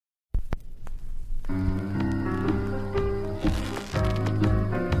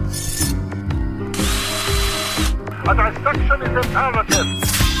A dissection is imperative.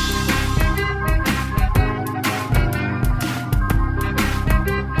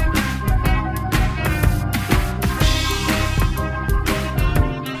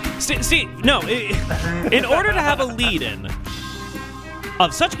 See, no, in order to have a lead-in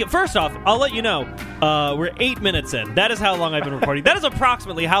of such... First off, I'll let you know, we're 8 minutes in. That is how long I've been recording. That is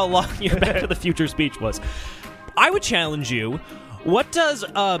approximately how long your Back to the Future speech was. I would challenge you, what does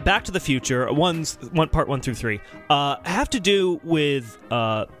Back to the Future, part 1 through 3, have to do with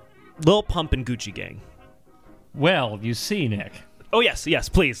Lil Pump and Gucci Gang? Well, you see, Nick. Oh, yes,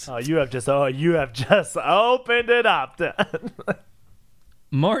 please. You have just opened it up.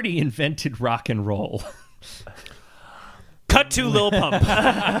 Marty invented rock and roll. Cut to Lil Pump.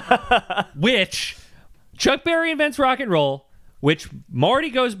 Which Chuck Berry invents rock and roll, which Marty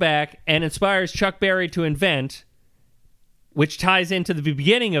goes back and inspires Chuck Berry to invent, which ties into the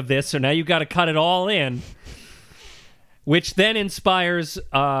beginning of this, so now you've got to cut it all in, which then inspires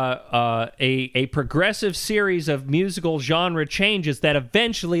a progressive series of musical genre changes that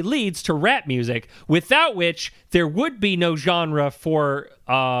eventually leads to rap music, without which there would be no genre for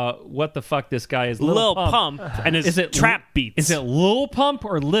what the fuck this guy is, Lil Pump and his trap beats. Is it Lil Pump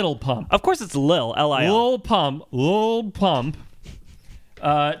or Little Pump? Of course it's Lil, L-I-L. Lil Pump,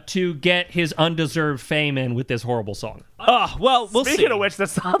 to get his undeserved fame in with this horrible song. Well, we'll see. Speaking of which,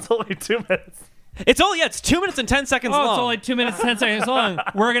 this song's only 2 minutes. It's 2 minutes and 10 seconds long. It's only 2 minutes and 10 seconds long.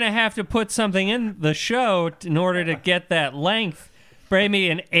 We're going to have to put something in the show in order to get that length. Maybe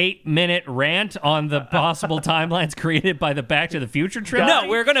an 8-minute rant on the possible timelines created by the Back to the Future trilogy? No,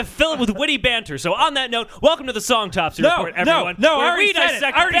 we're going to fill it with witty banter. So on that note, welcome to the Song Topsy Report, everyone. No, where I already we said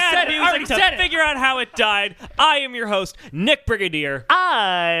dissect it. I already bad said it. I music already to said it. figure out how it died. I am your host, Nick Brigadier.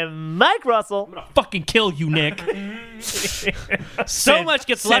 I'm Mike Russell. I'm going to fucking kill you, Nick. So much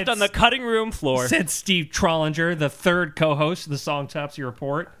gets left on the cutting room floor. Said Steve Trollinger, the third co-host of the Song Topsy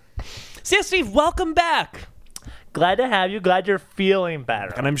Report. See, Steve, welcome back. Glad to have you. Glad you're feeling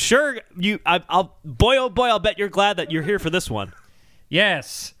better. And I'm sure I'll bet you're glad that you're here for this one.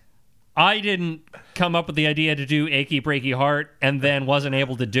 Yes. I didn't come up with the idea to do Achy Breaky Heart and then wasn't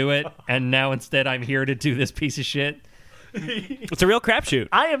able to do it, and now instead I'm here to do this piece of shit. It's a real crapshoot.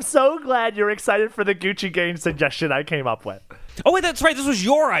 I am so glad you're excited for the Gucci Gang suggestion I came up with. Oh, wait, that's right. This was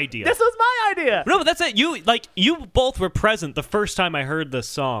your idea. This was my idea. No, but that's it. You both were present the first time I heard this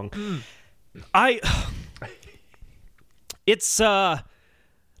song. It's the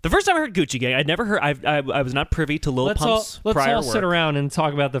first time I heard Gucci Gang. I'd never heard. I was not privy to Lil Pump's prior work. Let's all sit around and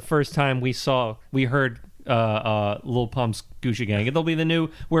talk about the first time we heard Lil Pump's Gucci Gang. It'll be the new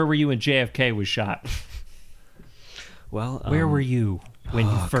 "Where Were You When JFK Was Shot." Well, where were you when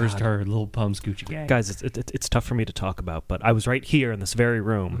you first heard Lil Pump's Gucci Gang? Guys, it's tough for me to talk about, but I was right here in this very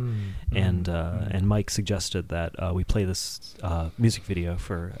room, and Mike suggested that we play this music video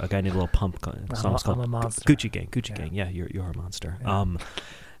for a guy named Lil Pump. The song's called Gucci Gang. Gucci Gang. Yeah, you're a monster. Yeah.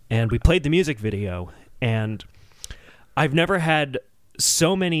 And we played the music video, and I've never had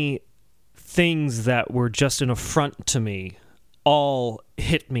so many things that were just an affront to me all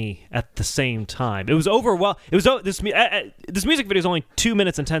hit me at the same time. It was overwhelmed. This music video is only 2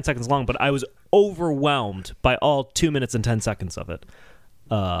 minutes and 10 seconds long, but I was overwhelmed by all 2 minutes and 10 seconds of it.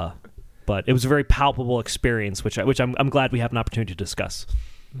 But it was a very palpable experience, which I'm glad we have an opportunity to discuss.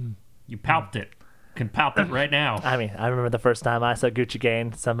 You palped it. Can palp it right now. I mean, I remember the first time I saw Gucci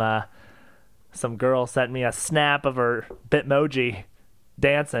Gang. Some girl sent me a snap of her Bitmoji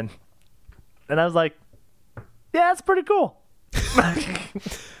dancing, and I was like, "Yeah, that's pretty cool."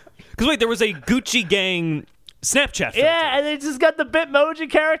 Because wait, there was a Gucci Gang Snapchat filter. Yeah, and they just got the Bitmoji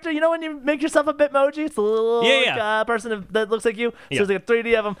character. You know when you make yourself a Bitmoji? It's a little person that looks like you. So there's like a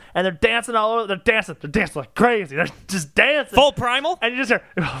 3D of them, and they're dancing all over. They're dancing like crazy. They're just dancing. Full primal? And you just hear,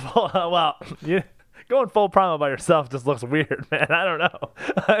 well, going full primal by yourself just looks weird, man. I don't know.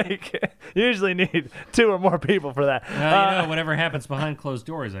 Like, you usually need 2 or more people for that. Well, whatever happens behind closed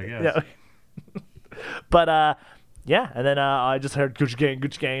doors, I guess. Yeah. But, yeah, and then I just heard Gucci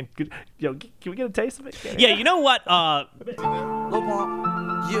Gang. Yo, can we get a taste of it? Yeah, you know what? Lil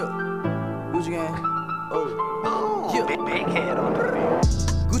Pump, yeah. Gucci Gang, oh, yeah. Big head on the beat.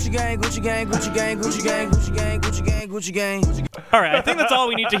 Gucci Gang, Gucci Gang, Gucci Gang, Gucci Gang, Gucci Gang, Gucci Gang, Gucci Gang. All right, I think that's all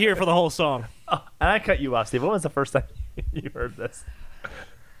we need to hear for the whole song. Oh, and I cut you off, Steve. When was the first time you heard this?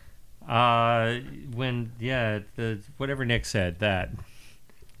 Whatever Nick said, that.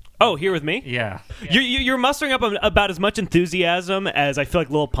 Oh, here with me? Yeah. You're mustering up about as much enthusiasm as I feel like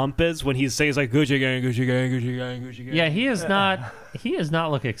Lil Pump is when he says like Gucci Gang, Gucci Gang, Gucci Gang, Gucci Gang. Yeah, he does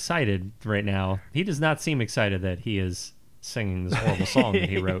not look excited right now. He does not seem excited that he is singing this horrible song that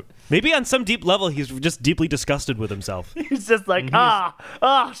he wrote. Maybe on some deep level, he's just deeply disgusted with himself. He's just like,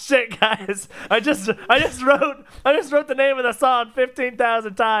 shit, guys. I just wrote the name of the song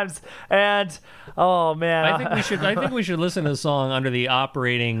 15,000 times, and oh man. I think we should listen to the song under the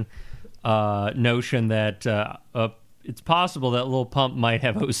operating notion that it's possible that Lil Pump might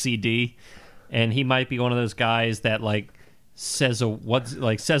have OCD, and he might be one of those guys that like says a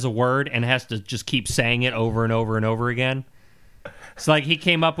word and has to just keep saying it over and over and over again. It's like he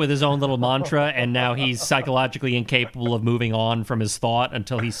came up with his own little mantra, and now he's psychologically incapable of moving on from his thought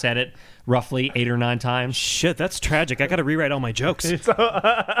until he said it roughly 8 or 9 times. Shit, that's tragic. I got to rewrite all my jokes.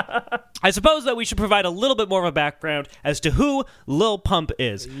 I suppose that we should provide a little bit more of a background as to who Lil Pump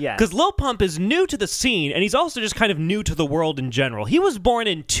is. Yes. Because Lil Pump is new to the scene, and he's also just kind of new to the world in general. He was born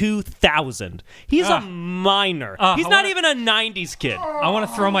in 2000. He's a minor. He's not even a 90s kid. I want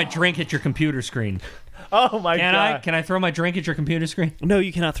to throw my drink at your computer screen. Oh my god. Can I throw my drink at your computer screen? No,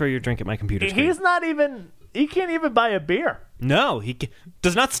 you cannot throw your drink at my computer screen. He can't even buy a beer. No,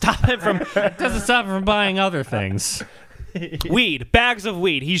 does not stop him from... Doesn't stop him from buying other things. Weed, bags of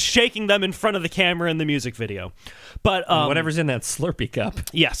weed. He's shaking them in front of the camera in the music video. But whatever's in that Slurpee cup.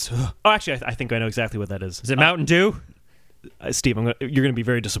 Yes. Oh, actually, I think I know exactly what that is. Is it Mountain Dew? Steve, you're going to be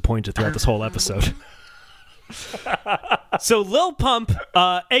very disappointed throughout this whole episode. So Lil Pump,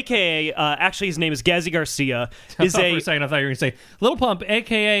 a.k.a. Actually his name is Gazi Garcia, is For a second I thought you were going to say Lil Pump,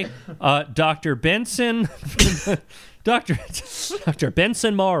 a.k.a. Dr. Benson... Dr.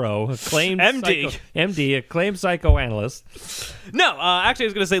 Benson Morrow, acclaimed MD, acclaimed psychoanalyst. No, actually I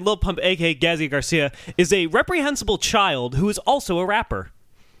was going to say Lil Pump, a.k.a. Gazi Garcia, is a reprehensible child who is also a rapper.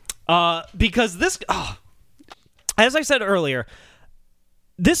 Because this... as I said earlier,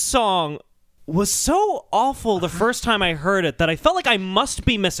 this song was so awful the first time I heard it that I felt like I must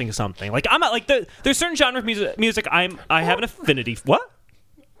be missing something. Like there's certain genre of music I have an affinity for. What?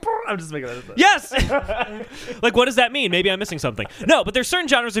 I'm just making that up. Yes! Like, what does that mean? Maybe I'm missing something. No, but there's certain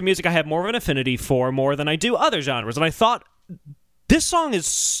genres of music I have more of an affinity for more than I do other genres. And I thought, this song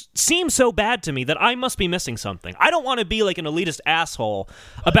seems so bad to me that I must be missing something. I don't want to be like an elitist asshole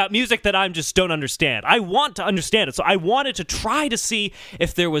about music that I just don't understand. I want to understand it. So I wanted to try to see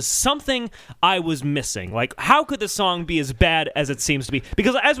if there was something I was missing. Like, how could this song be as bad as it seems to be?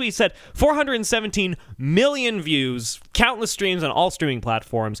 Because as we said, 417 million views, countless streams on all streaming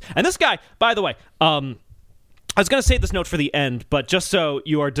platforms. And this guy, by the way, I was going to save this note for the end, but just so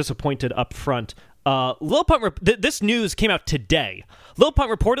you are disappointed up front, Lil Pump, this news came out today. Lil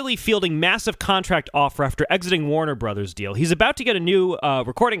Pump reportedly fielding massive contract offer after exiting Warner Brothers deal. He's about to get a new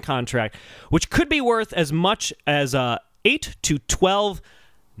recording contract, which could be worth as much as $8 to $12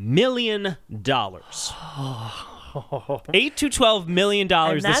 million. $8 to $12 million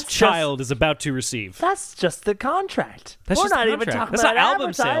this child is about to receive. That's just the contract. We're not even talking That's about not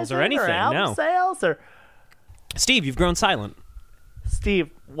album sales or anything. Album sales or... Steve, you've grown silent. Steve,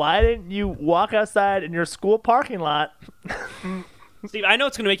 why didn't you walk outside in your school parking lot? Steve, I know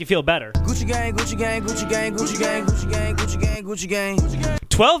it's going to make you feel better. Gucci gang, Gucci gang, Gucci gang, Gucci gang, Gucci gang, Gucci gang, Gucci gang.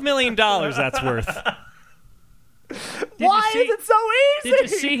 $12 million that's worth. Why is it so easy?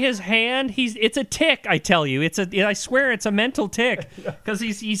 Did you see his hand? It's a tick, I tell you. I swear it's a mental tick. Because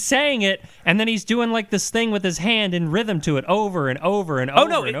he's saying it, and then he's doing like this thing with his hand in rhythm to it over and over and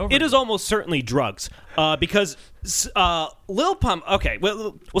over and over. It is almost certainly drugs. Because Lil Pump, okay,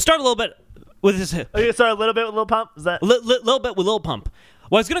 we'll start a little bit with his... You start a little bit with Lil Pump? Is that... little bit with Lil Pump.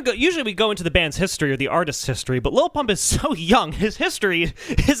 Well, I was going to go... Usually we go into the band's history or the artist's history, but Lil Pump is so young. His history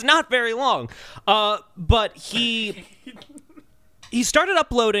is not very long. But he started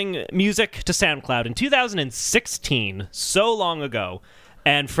uploading music to SoundCloud in 2016, so long ago.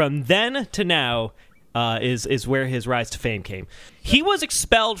 And from then to now is where his rise to fame came. He was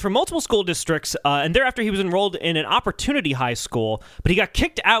expelled from multiple school districts, and thereafter he was enrolled in an opportunity high school, but he got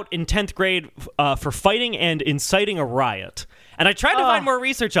kicked out in 10th grade for fighting and inciting a riot. And I tried to find more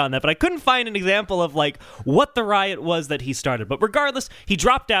research on that, but I couldn't find an example of like what the riot was that he started. But regardless, he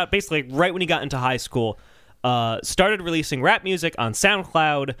dropped out basically right when he got into high school, started releasing rap music on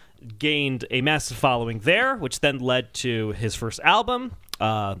SoundCloud, gained a massive following there, which then led to his first album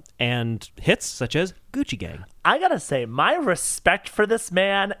and hits such as Gucci Gang. I gotta say, my respect for this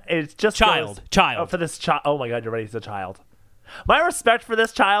man is just child. Oh, for this child. Oh my God, you're right. He's a child. My respect for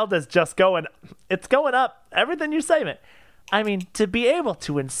this child is just going. It's going up. Everything you say, man. I mean, to be able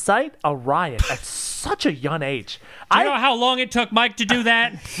to incite a riot at such a young age. Do you know how long it took Mike to do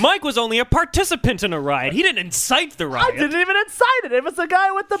that? Mike was only a participant in a riot. He didn't incite the riot. I didn't even incite it. It was the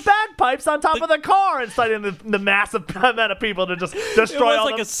guy with the bagpipes on top of the car inciting the massive amount of people to just destroy all It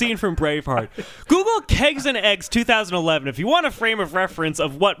was like a scene from Braveheart. Google Kegs and Eggs 2011 if you want a frame of reference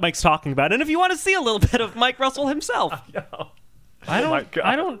of what Mike's talking about, and if you want to see a little bit of Mike Russell himself. I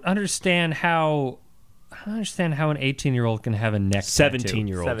don't understand how an 18-year-old can have a neck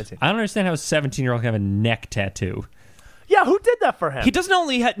 17-year-old. tattoo. I don't understand how a 17-year-old can have a neck tattoo. Yeah, who did that for him? He not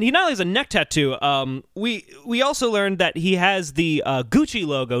only has a neck tattoo. We also learned that he has the Gucci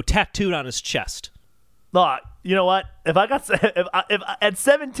logo tattooed on his chest. Look, you know what? If at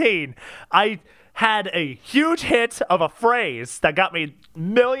 17 I had a huge hit of a phrase that got me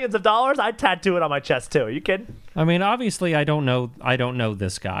millions of dollars, I'd tattoo it on my chest too. Are you kidding? I mean, obviously, I don't know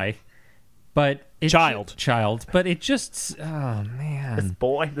this guy, but child. But it just, oh man,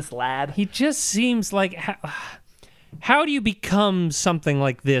 this lad. He just seems like. How do you become something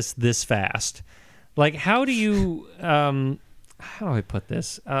like this fast? Like, how do you, how do I put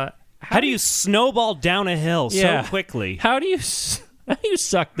this? How do you snowball down a hill so quickly? How do you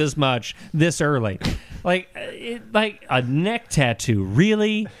suck this much this early? Like a neck tattoo.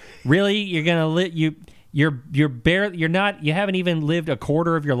 Really? You're gonna you haven't even lived a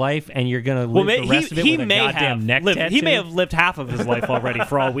quarter of your life, and you're gonna live the rest of it with a goddamn neck tattoo? He may have lived half of his life already,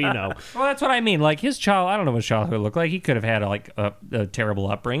 for all we know. Well, that's what I mean. Like his I don't know what his childhood looked like. He could have had a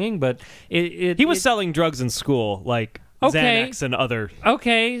terrible upbringing, but he was selling drugs in school, like Xanax and other.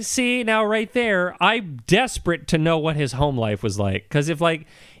 Okay, see, now right there, I'm desperate to know what his home life was like. Because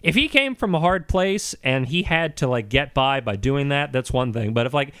if he came from a hard place and he had to get by doing that, that's one thing. But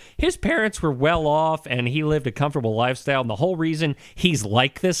if his parents were well off and he lived a comfortable lifestyle, and the whole reason he's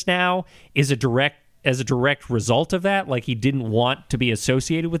like this now is as a direct result of that, he didn't want to be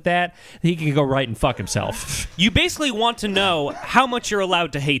associated with that, he can go right and fuck himself. You basically want to know how much you're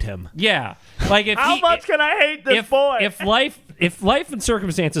allowed to hate him. Yeah. How much can I hate this boy? If life and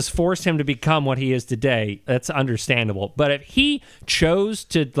circumstances forced him to become what he is today, that's understandable. But if he chose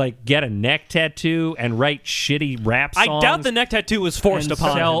to get a neck tattoo and write shitty rap songs, I doubt the neck tattoo was forced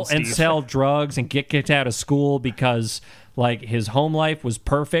upon him, Steve. And sell drugs and get kicked out of school because his home life was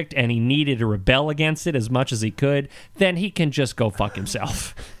perfect and he needed to rebel against it as much as he could, then he can just go fuck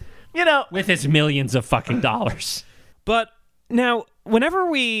himself. With his millions of fucking dollars. But now, whenever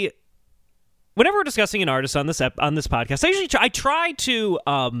we're discussing an artist on this podcast, I try to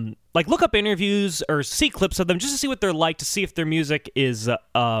look up interviews or see clips of them just to see what they're like, to see if their music is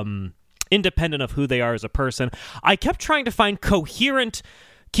independent of who they are as a person. I kept trying to find coherent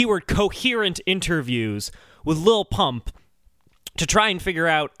interviews with Lil Pump to try and figure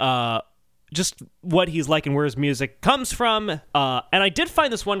out just what he's like and where his music comes from. And I did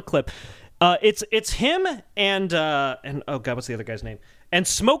find this one clip. It's him and oh god, what's the other guy's name? And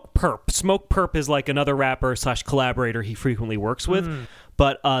Smoke Perp. Smoke Perp is another rapper / collaborator he frequently works with.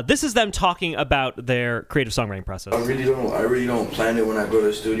 But this is them talking about their creative songwriting process. I really don't plan it when I go to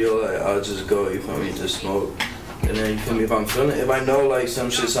the studio. I'll just go, you feel me, just smoke. And then, you feel me, if I know some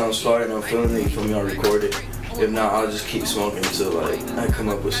shit sounds fire and I'm feeling it, you feel me, I'll record it. If not, I'll just keep smoking until I come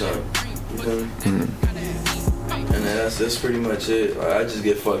up with something. You feel me? And that's pretty much it. I just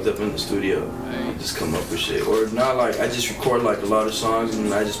get fucked up in the studio and just come up with shit. Or not, I just record a lot of songs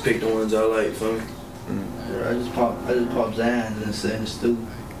and I just pick the ones I like, you feel me? Yeah, I just pop Zans and sit in the studio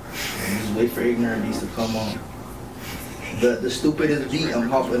and just wait for ignorant beats to come on. The stupidest beat, I'm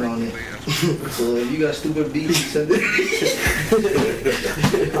hopping on it. So if you got stupid beats, send it.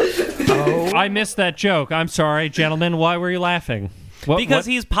 Oh, I missed that joke. I'm sorry, gentlemen. Why were you laughing? Because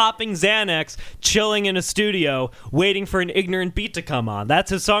he's popping Xanax, chilling in a studio, waiting for an ignorant beat to come on.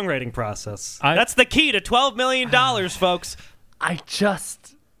 That's his songwriting process. That's the key to $12 million, folks.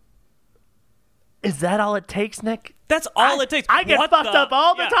 Is that all it takes, Nick? That's all it takes. I get fucked up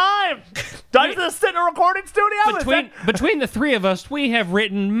all the time. Do I just sit in a recording studio? Between the three of us, we have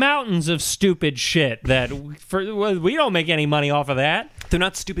written mountains of stupid shit that we don't make any money off of that. They're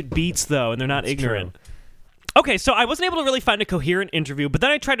not stupid beats, though, and they're not ignorant. True. Okay, so I wasn't able to really find a coherent interview, but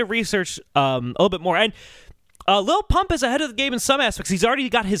then I tried to research a little bit more. And Lil Pump is ahead of the game in some aspects. He's already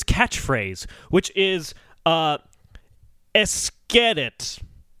got his catchphrase, which is ESKETIT.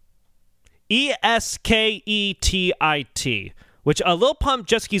 ESKETIT, which Lil Pump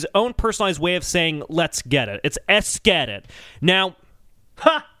Jesky's own personalized way of saying "let's get it." It's ESKETIT. Now,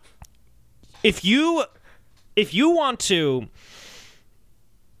 if you want to,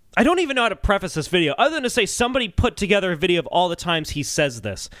 I don't even know how to preface this video other than to say somebody put together a video of all the times he says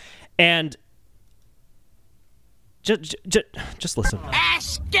this, and just listen. Hey,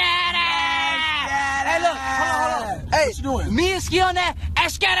 look, hold on. Hey, what you doing? Me and Ski on that.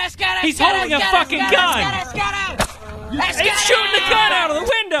 He's holding a fucking gun. He's shooting the gun out of the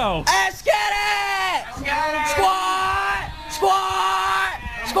window. ESKETIT! Squad!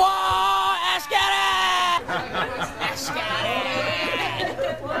 ESKETIT!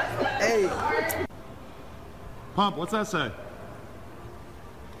 Hey. Pump, what's that say?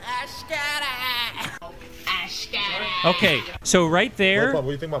 Okay, so right there, What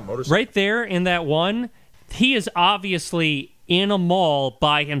do you think about motorcycles? right there in that one, he is obviously in a mall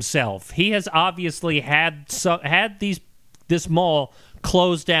by himself. He has obviously had this mall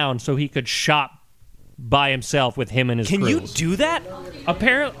closed down so he could shop by himself with him and his Can crew. you do that?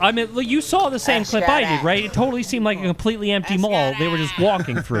 Apparently, I mean, you saw the same clip I did, right? It totally seemed like a completely empty mall. They were just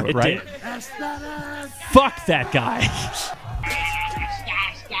walking through it, right? Fuck that guy.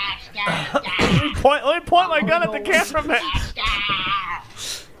 Let me point my gun at the cameraman.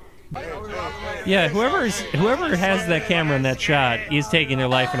 Yeah, whoever has that camera in that shot is taking their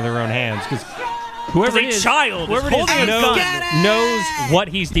life into their own hands, because whoever it is knows what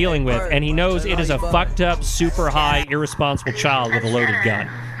he's dealing with, and he knows it is a fucked up, super high, irresponsible child with a loaded gun.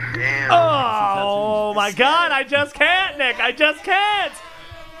 Oh my God! I just can't, Nick. I just can't.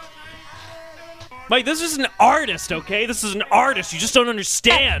 Mike, this is an artist, okay? This is an artist. You just don't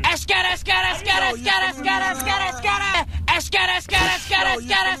understand.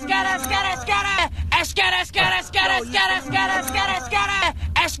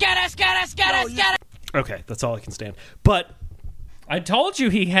 Okay, that's all I can stand. But I told you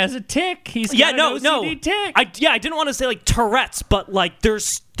he has a tick. He's got an OCD tick. I didn't want to say like Tourette's, but like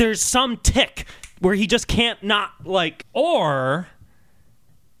there's some tick where he just can't not like. Or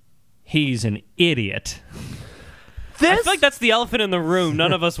he's an idiot. I feel like that's the elephant in the room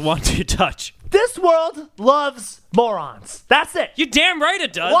none of us want to touch. This world loves morons. That's it. You damn right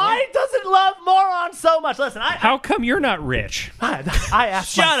it does. Why does it love morons so much? Listen, How come you're not rich? I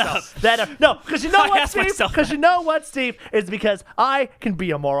asked Shut myself up. that. No, because you know I what, asked Steve? myself Because that. you know what, Steve? Is because I can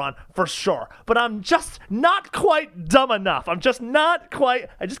be a moron for sure, but I'm just not quite dumb enough. I just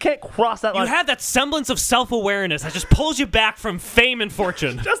can't cross that You line. have that semblance of self-awareness that just pulls you back from fame and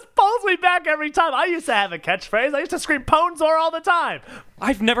fortune. Just pulls me back every time. I used to have a catchphrase. I used to scream "Ponzor" all the time.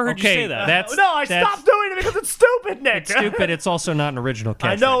 I've never heard you say that. I stopped doing it because it's stupid, Nick. It's stupid. It's also not an original catchphrase.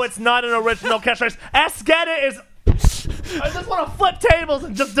 I know it's not an original catchphrase. ESKETIT is. I just want to flip tables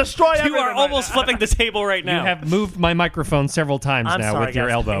and just destroy everything. You are almost flipping the table right now. You have moved my microphone several times I'm now sorry, with your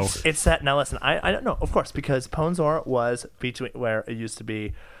guys. elbow. It's that. Now listen, I don't know, of course, because Ponzor was between where it used to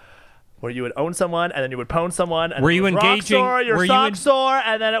be. Where you would own someone, and then you would pwn someone, and Were then you it was engaging- Roxor, your were you sock en- sore,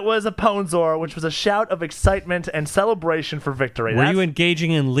 and then it was a Ponzor, which was a shout of excitement and celebration for victory. Were you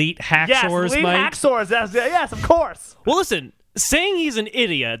engaging in leet hacksaws, yes, lead Mike? hacksaws. Yes, of course. Well, listen, saying he's an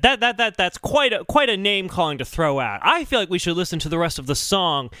idiot, that's quite a name calling to throw out. I feel like we should listen to the rest of the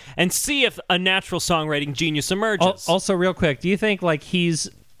song and see if a natural songwriting genius emerges. Also, real quick, do you think like he's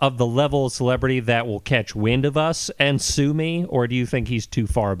of the level of celebrity that will catch wind of us and sue me, or do you think he's too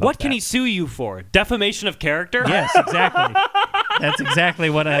far above What can that? he sue you for? Defamation of character? Yes, exactly. That's exactly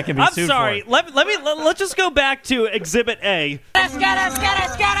what I can be I'm sued sorry. for. Let's just go back to Exhibit A.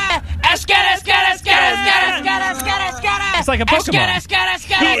 It's like a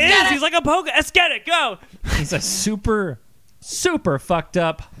Pokemon. He is. He's like a ESKETIT. Go. He's a super fucked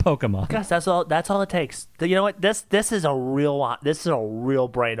up Pokemon. Guys, that's all it takes. You know what? This is a real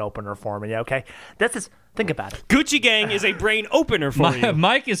brain opener for me. Okay, think about it. Gucci Gang is a brain opener for you.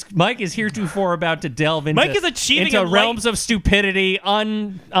 Mike is heretofore about to delve into Mike is achieving into enlight- realms of stupidity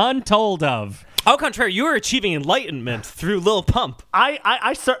untold of. Au contraire, you are achieving enlightenment through Lil Pump. And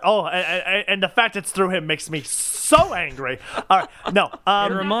the fact it's through him makes me so angry. All right, no.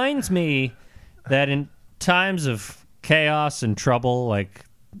 It reminds me that in times of chaos and trouble, like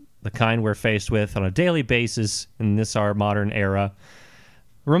the kind we're faced with on a daily basis in this our modern era,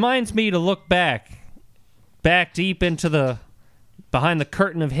 reminds me to look back deep into behind the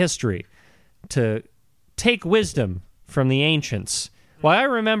curtain of history, to take wisdom from the ancients. Well, I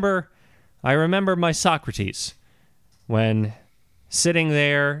remember my Socrates when sitting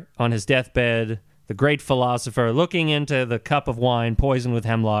there on his deathbed, the great philosopher, looking into the cup of wine poisoned with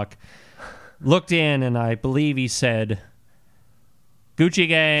hemlock, looked in, and I believe he said, Gucci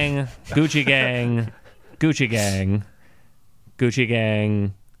gang, Gucci gang, Gucci gang, Gucci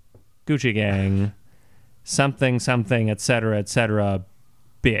gang, Gucci gang, something, something, etc.,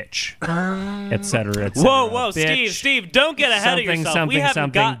 bitch, etc., Whoa, bitch, Steve, don't get ahead of yourself.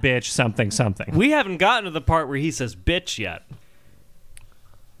 Bitch, something. We haven't gotten to the part where he says bitch yet.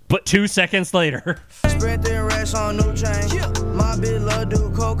 But 2 seconds later. Sprint and racks on new chain. My bitch love do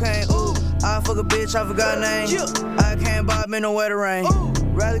cocaine. Ooh, I fuck a bitch, I forgot name. I can't buy me no wetter rain.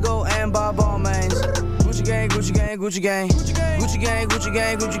 Rather go and buy ball mains. Gucci gang, Gucci gang, Gucci gang. Gucci gang, Gucci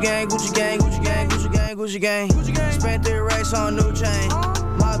gang, Gucci gang, Gucci gang, Gucci gang, Gucci gang, Gucci gang. Sprint and racks on new chain.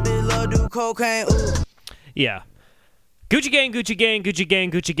 My bitch love do cocaine. Ooh. Yeah. Gucci gang, Gucci gang, Gucci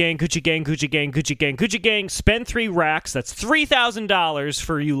gang, Gucci gang, Gucci gang, Gucci gang, Gucci gang, Gucci gang. Spend 3 racks. That's $3,000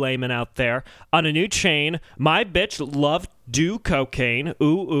 for you laymen out there on a new chain. My bitch love do cocaine.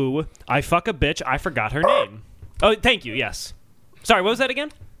 Ooh, ooh. I fuck a bitch. I forgot her name. Oh, thank you. Yes. Sorry, what was that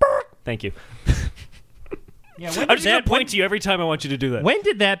again? Thank you. Yeah, I'm just going to point to you every time I want you to do that. When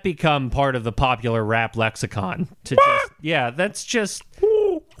did that become part of the popular rap lexicon? To just, yeah, that's just...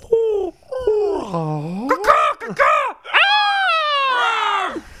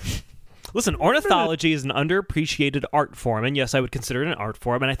 Listen, ornithology is an underappreciated art form, and yes, I would consider it an art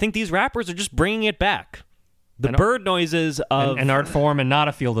form, and I think these rappers are just bringing it back. The bird noises of... An art form and not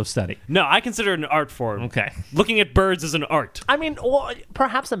a field of study. No, I consider it an art form. Okay. Looking at birds is an art. I mean, or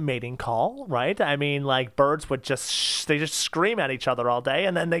perhaps a mating call, right? I mean, like birds would just they just scream at each other all day,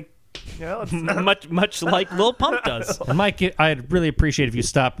 and then they, you know, it's, much like Lil Pump does. Mike, I'd really appreciate if you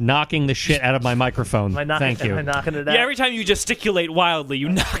stopped knocking the shit out of my microphone. Thank you. Am I knocking it out? Yeah, every time you gesticulate wildly, you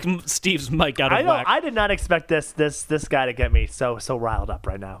knock Steve's mic out of whack. I did not expect this guy to get me so riled up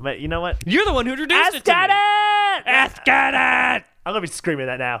right now. But you know what? You're the one who introduced it to me. ESKETIT! I'm gonna be screaming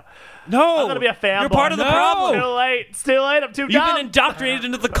that now. No, I'm gonna be a fanboy. You're part of the problem. Too late. It's too late. I'm too You've dumb. been indoctrinated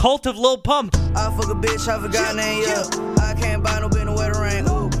into the cult of Lil Pump. I fuck a bitch, I forgot name, yeah. I can't buy no bitch no wetter rain.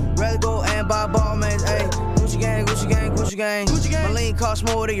 Ooh, rather go and buy ball mains, ayy. Gucci gang, Gucci gang, Gucci gang. My lean costs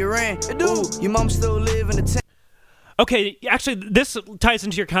more than your rent. Ooh, your mom still live in the tent. Okay, actually, this ties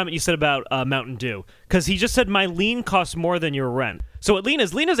into your comment you said about Mountain Dew, because he just said my lean costs more than your rent. So what lean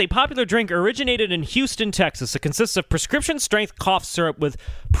is a popular drink originated in Houston, Texas. It consists of prescription-strength cough syrup with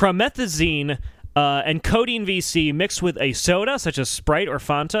promethazine and codeine VC mixed with a soda, such as Sprite or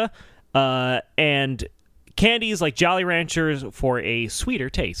Fanta, and candies like Jolly Ranchers for a sweeter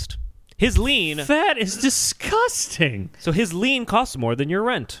taste. His lean... That is disgusting. So his lean costs more than your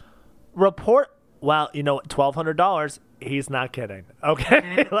rent. Well, you know what? $1,200. He's not kidding.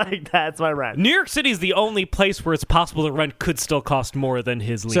 Okay, like that's my rent. New York City is the only place where it's possible the rent could still cost more than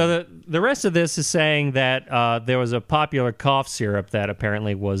his lean. So the rest of this is saying that there was a popular cough syrup that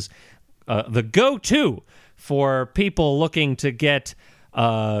apparently was the go-to for people looking to get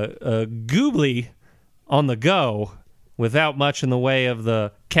goobly on the go without much in the way of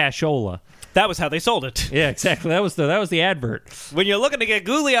the cashola. That was how they sold it. Yeah, exactly. That was the advert. When you're looking to get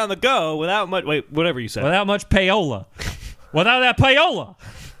googly on the go without much... Wait, whatever you said. Without much payola. Without that payola.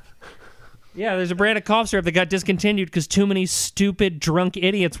 Yeah, there's a brand of cough syrup that got discontinued because too many stupid, drunk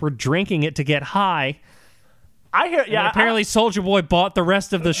idiots were drinking it to get high. I hear... And apparently Soulja Boy bought the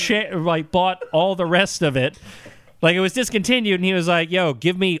rest of the shit... Like, bought all the rest of it. Like, it was discontinued, and he was like, yo,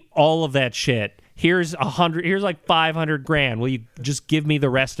 give me all of that shit. Here's like $500,000. Will you just give me the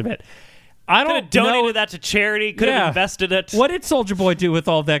rest of it? I don't could have donated that to charity. Could have invested it. What did Soulja Boy do with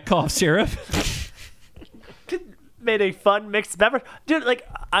all that cough syrup? Made a fun mixed beverage, dude. Like,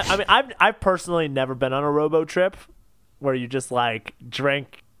 I mean, I've personally never been on a robo trip where you just like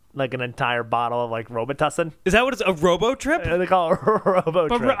drink like an entire bottle of like Robitussin. Is that what it's a robo trip? They call it a robo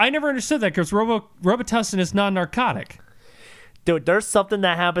trip. But I never understood that because Robitussin is non-narcotic. Dude, there's something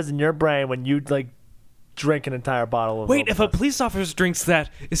that happens in your brain when you like drink an entire bottle of Wait, Robitussin. if a police officer drinks that,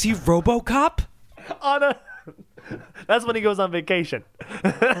 is he RoboCop? That's when he goes on vacation.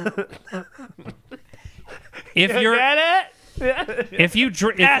 If you're get it? If you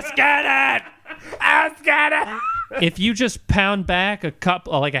drink ESKETIT! ESKETIT! If you just pound back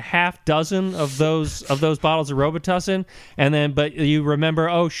a half dozen of those bottles of Robitussin, but you remember,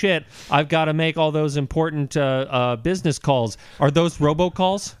 oh shit, I've got to make all those important business calls. Are those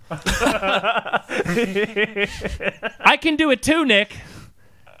robocalls? I can do it too, Nick.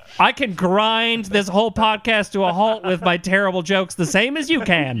 I can grind this whole podcast to a halt with my terrible jokes the same as you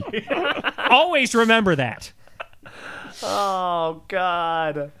can. Always remember that. Oh,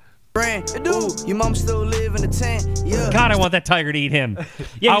 God. Ooh, your mom still live in the tent. Yeah. God, I want that tiger to eat him.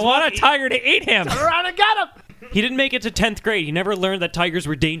 Yeah, I want a tiger to eat him. Around and got him. He didn't make it to 10th grade. He never learned that tigers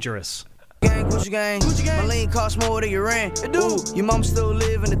were dangerous. Gang, Gucci gang. My lean costs more than your rent. Ooh, your mom still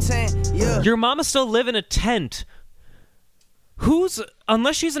live in the tent. Yeah. Your mama still live in a tent.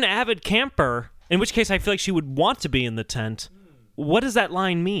 Unless she's an avid camper, in which case I feel like she would want to be in the tent. What does that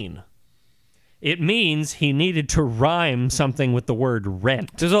line mean? It means he needed to rhyme something with the word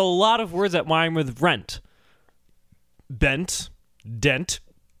rent. There's a lot of words that rhyme with rent. Bent, dent,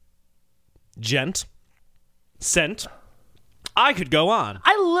 gent, scent. I could go on.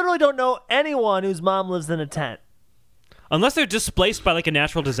 I literally don't know anyone whose mom lives in a tent. Unless they're displaced by like a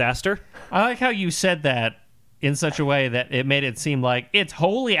natural disaster. I like how you said that in such a way that it made it seem like it's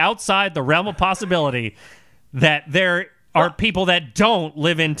wholly outside the realm of possibility that there are people that don't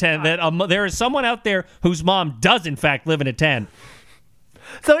live in tent. That there is someone out there whose mom does in fact live in a tent.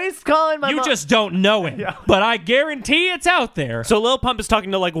 So he's calling my mom. You just don't know it, but I guarantee it's out there. So Lil Pump is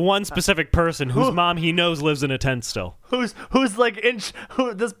talking to like one specific person whose mom he knows lives in a tent still. Who's like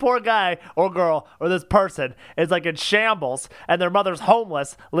this poor guy or girl or this person is like in shambles and their mother's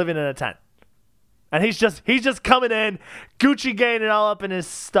homeless living in a tent. And he's just coming in, Gucci Gang it all up in his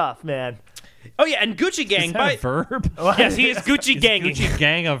stuff, man. Oh yeah, and Gucci Gang Is that a verb? Yes, he is Gucci Ganging. Gucci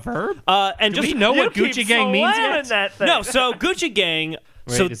Gang a verb? And Do just we know what You Gucci keep Gang means slamming yet? that thing. No, so Gucci Gang.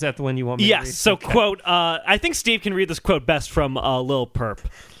 Wait, So is that the one you want me to read? yes, so quote. I think Steve can read this quote best from Lil Perp.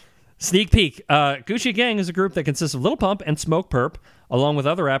 Sneak peek. Gucci Gang is a group that consists of Lil Pump and Smoke Perp, along with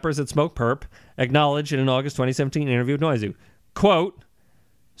other rappers that Smoke Perp acknowledged in an August 2017 interview with Noizu. Quote,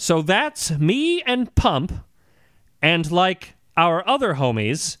 so that's me and Pump and like our other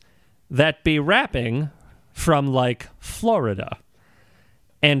homies that be rapping from like Florida.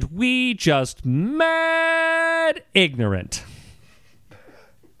 And we just mad ignorant.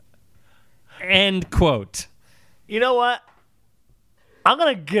 End quote. You know what? I'm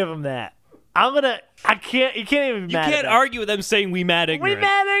gonna give him that. You can't even be You mad at can't that. argue with them saying we mad ignorant. We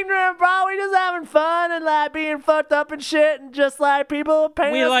mad ignorant, bro. We just having fun and like being fucked up and shit, and just like people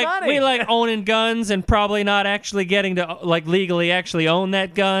paying us money. We like owning guns and probably not actually getting to like legally actually own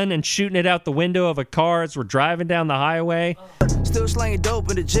that gun and shooting it out the window of a car as we're driving down the highway. Still slanging dope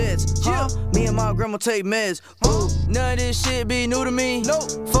in the jets. Huh? Me and my grandma take meds. Ooh, none of this shit be new to me. Nope.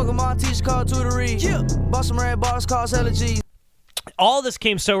 Fuck with my teacher called tutory. Yeah. Bought some red bars, cost hella G's. All this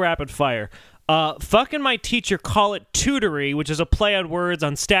came so rapid fire. Fucking my teacher call it tutory, which is a play on words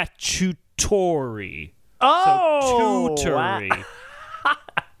on statutory. Oh, so tutory. wow.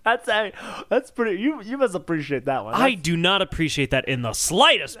 That's pretty. You must appreciate that one. I do not appreciate that in the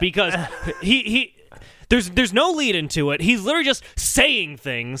slightest because there's no lead into it. He's literally just saying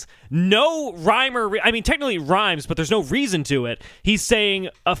things. No rhyme or I mean, technically rhymes, but there's no reason to it. He's saying,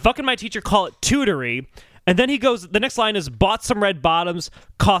 "Fucking my teacher call it tutory," and then he goes. The next line is, "Bought some red bottoms,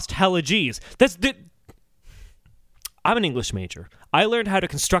 cost hella G's." I'm an English major. I learned how to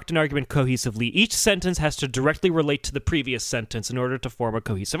construct an argument cohesively. Each sentence has to directly relate to the previous sentence in order to form a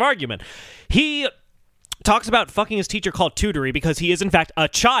cohesive argument. He talks about fucking his teacher called tutory because he is in fact a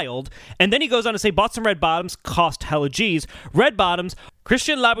child, and then he goes on to say bought some red bottoms, cost hella G's. Red bottoms,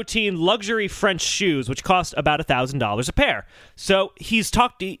 Christian Louboutin luxury French shoes, which cost about $1,000 a pair. So he's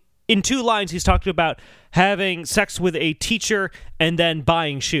talked in 2 lines. He's talked about having sex with a teacher and then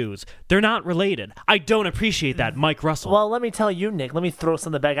buying shoes. They're not related. I don't appreciate that, Mike Russell. Well, let me tell you, Nick. Let me throw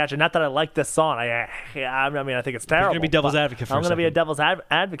something back at you. Not that I like this song. I mean, I think it's terrible. You're gonna be devil's advocate for a I'm gonna be a second. devil's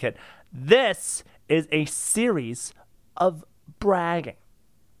advocate. This is a series of bragging.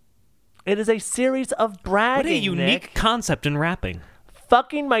 It is a series of bragging. What a unique Nick. concept in rapping.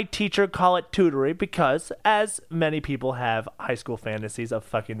 Fucking my teacher call it tutory because, as many people have high school fantasies of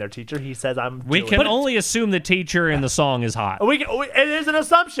fucking their teacher, he says I'm. We doing can it. only assume the teacher in the song is hot. It is an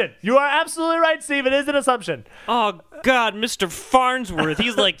assumption. You are absolutely right, Steve. It is an assumption. Oh, God, Mr. Farnsworth.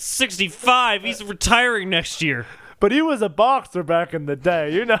 He's like 65. He's retiring next year. But he was a boxer back in the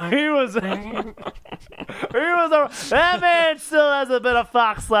day. You know, he was. That man still has a bit of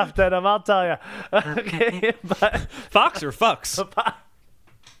fox left in him. I'll tell you. Okay, but Fox or fucks?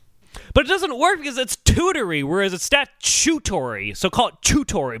 But it doesn't work because it's tutory, whereas it's statutory. So call it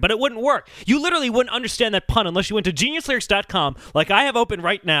tutory, but it wouldn't work. You literally wouldn't understand that pun unless you went to geniuslyrics.com, like I have open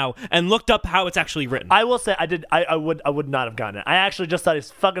right now, and looked up how it's actually written. I will say I would not have gotten it. I actually just thought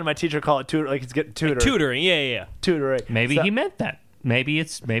he's fucking my teacher call it tutor, like he's getting tutored. Tutoring, yeah. Tutoring. Maybe So- he meant that. Maybe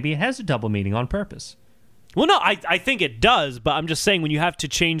it has a double meaning on purpose. Well, no, I think it does, but I'm just saying when you have to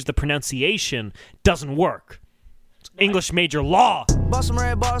change the pronunciation, it doesn't work. It's English major law. Bought some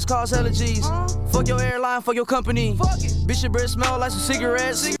red bars, cost hella G's. Fuck your airline, fuck your company. Bitch, your breath smell like some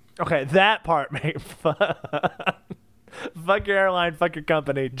cigarettes. Okay, that part, mate. Fuck your airline, fuck your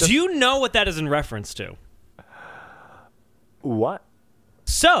company. Do you know what that is in reference to? What?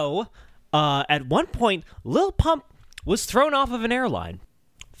 So, at one point, Lil Pump was thrown off of an airline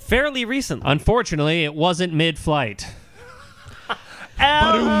fairly recently. Unfortunately, it wasn't mid-flight.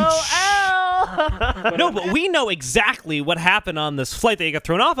 No, but we know exactly what happened on this flight that he got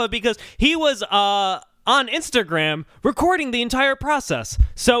thrown off of because he was on Instagram recording the entire process.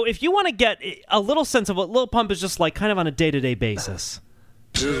 So if you want to get a little sense of what Lil Pump is just like kind of on a day-to-day basis.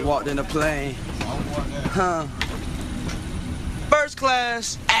 Just walked in the plane. Huh. First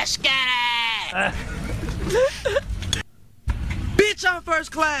class. ESKETIT! Bitch, I'm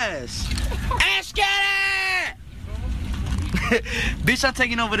first class. ESKETIT! Bitch, I'm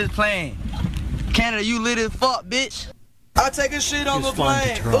taking over this plane. Canada, you lit as fuck, bitch. I take a shit on the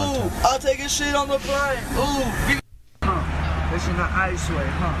plane. Ooh, I take a shit on the plane. Ooh. This is not ice way,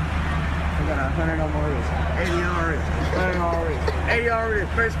 huh? I got 100 on my wrist, 80 on my wrist, 100 on my wrist, 80 on my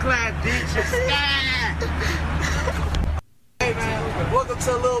wrist, first class, bitch. Hey man, welcome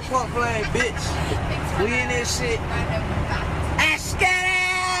to a little pump plane, bitch. We in this shit.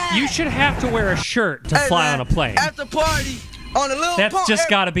 ESKETIT! You should have to wear a shirt to fly man, on a plane. At the party, on a little That's pump. just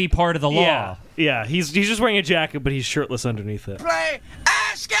got to be part of the law. Yeah, yeah. He's just wearing a jacket, but he's shirtless underneath it. Plane,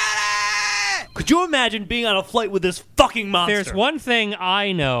 ESKETIT! Could you imagine being on a flight with this fucking monster? There's one thing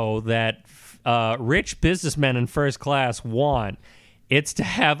I know that rich businessmen in first class want. It's to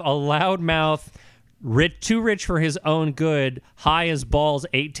have a loudmouth, too rich for his own good, high as balls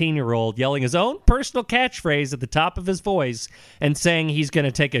 18-year-old yelling his own personal catchphrase at the top of his voice and saying he's going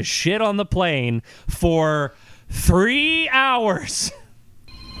to take a shit on the plane for 3 hours.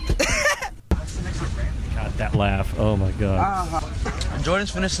 God, that laugh. Oh, my God.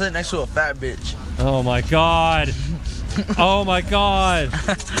 Jordan's finna sit next to a fat bitch. Oh, my God. Oh, my God.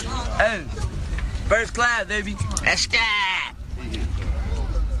 Hey, first class, baby. ESKETIT!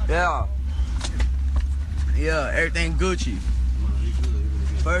 Yeah. Yeah, everything Gucci.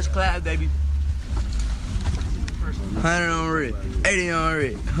 First class, baby. 100 on wrist, 80 on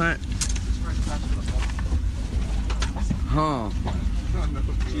wrist, 100. Huh.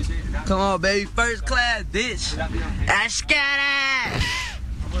 Come on, baby. First class, bitch. ESKETIT!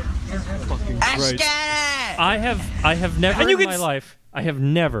 ESKETIT! I have never in my life. I have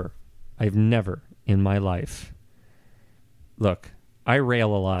never in my life. Look, I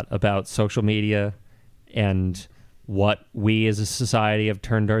rail a lot about social media and what we as a society have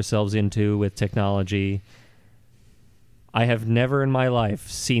turned ourselves into with technology. I have never in my life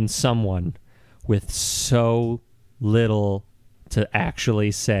seen someone with so little to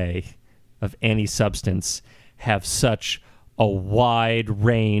actually say of any substance have such a wide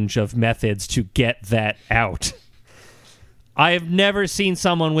range of methods to get that out. I have never seen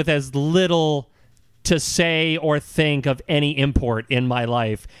someone with as little to say or think of any import in my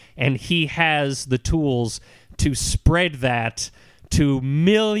life, and he has the tools to spread that to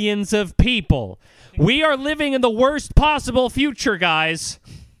millions of people. We are living in the worst possible future, guys.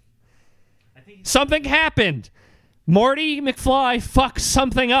 Something happened. Marty McFly fucked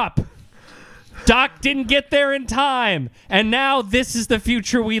something up. Doc didn't get there in time, and now this is the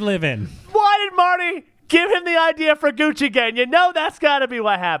future we live in. Why did Marty give him the idea for Gucci Gang? You know that's got to be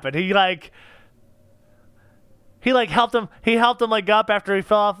what happened. He helped him. He helped him like up after he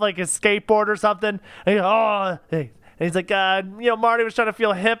fell off like his skateboard or something. And he's like, Marty was trying to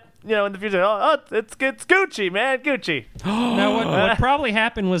feel hip, in the future. It's Gucci, man, Gucci. Now, what probably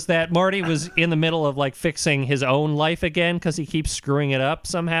happened was that Marty was in the middle of like fixing his own life again because he keeps screwing it up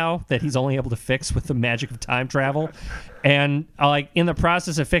somehow that he's only able to fix with the magic of time travel, and in the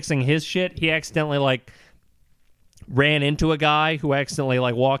process of fixing his shit, he accidentally ran into a guy who accidentally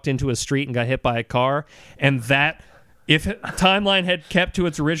walked into a street and got hit by a car, and that, if timeline had kept to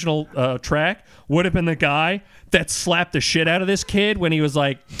its original track, would have been the guy that slapped the shit out of this kid when he was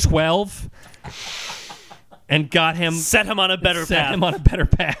 12 and set him on a better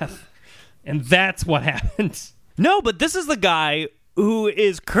path. And that's what happened. No, but this is the guy who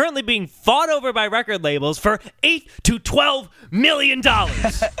is currently being fought over by record labels for $8 to $12 million.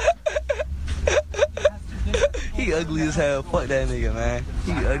 He ugly as hell. Fuck that nigga, man.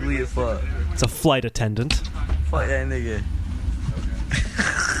 He ugly as fuck. It's a flight attendant. Fuck that nigga.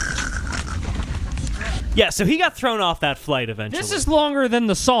 Yeah, so he got thrown off that flight eventually. This is longer than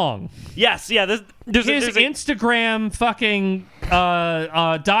the song. Yes, yeah. His Instagram fucking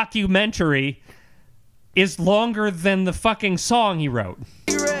documentary is longer than the fucking song he wrote.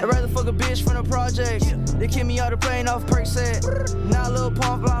 I'd rather fuck a bitch from the project. They kick me out the plane off perk set. Now a little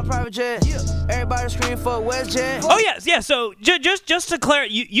pump flying private jet. Everybody scream for WestJet. Oh yes, yeah. So just to clarify,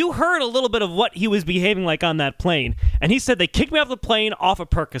 you heard a little bit of what he was behaving like on that plane, and he said they kicked me off the plane off a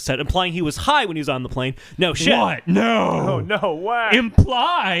Percocet, implying he was high when he was on the plane. No shit. What? No. Oh no way.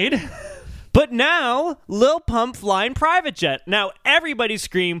 Implied. But now, Lil Pump flying private jet. Now, everybody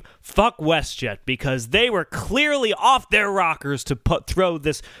scream, fuck WestJet, because they were clearly off their rockers to throw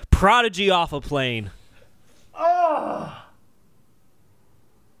this prodigy off a plane. Oh.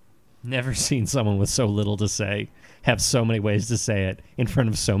 Never seen someone with so little to say have so many ways to say it in front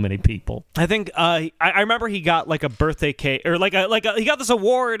of so many people. I think I remember he got like a birthday cake, or he got this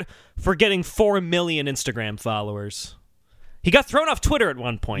award for getting 4 million Instagram followers. He got thrown off Twitter at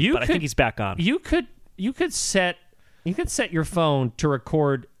one point, I think he's back on. You could set your phone to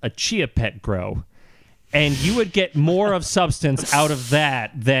record a chia pet grow, and you would get more of substance out of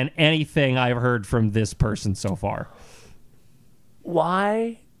that than anything I've heard from this person so far.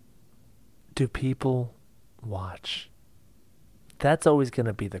 Why do people watch? That's always going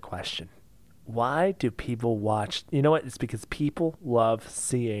to be the question. Why do people watch? You know what? It's because people love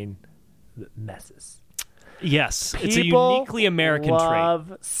seeing messes. Yes, People it's a uniquely American trait.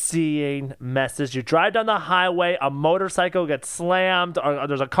 love seeing messes. You drive down the highway, a motorcycle gets slammed, or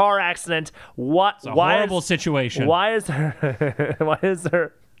there's a car accident. It's a horrible situation. Why is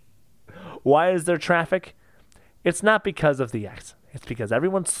there traffic? It's not because of the accident. It's because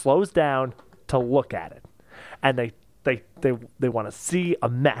everyone slows down to look at it, and they want to see a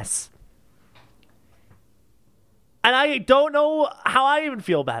mess. And I don't know how I even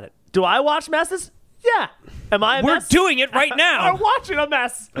feel about it. Do I watch messes? Yeah. Am I a We're mess? doing it right now. We're watching a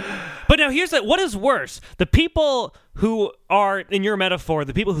mess. But now here's what is worse? The people who are, in your metaphor,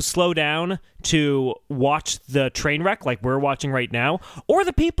 the people who slow down to watch the train wreck like we're watching right now, or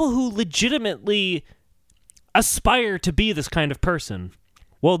the people who legitimately aspire to be this kind of person.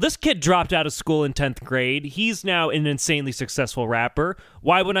 Well, this kid dropped out of school in 10th grade. He's now an insanely successful rapper.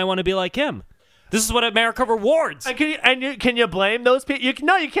 Why wouldn't I want to be like him? This is what America rewards. And can you blame those people?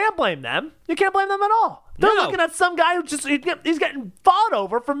 No, you can't blame them. You can't blame them at all. They're looking at some guy who he's getting fought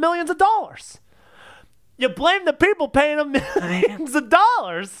over for millions of dollars. You blame the people paying him millions of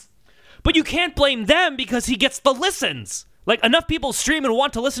dollars. But you can't blame them because he gets the listens. Like, enough people stream and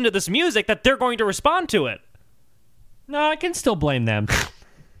want to listen to this music that they're going to respond to it. No, I can still blame them.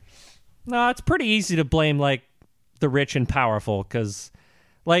 No, it's pretty easy to blame, like, the rich and powerful, because,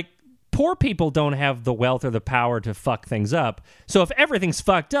 like, poor people don't have the wealth or the power to fuck things up. So if everything's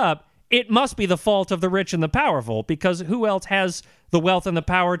fucked up, it must be the fault of the rich and the powerful, because who else has the wealth and the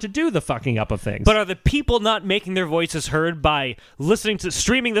power to do the fucking up of things? But are the people not making their voices heard by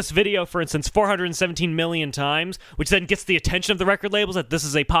streaming this video, for instance, 417 million times, which then gets the attention of the record labels that this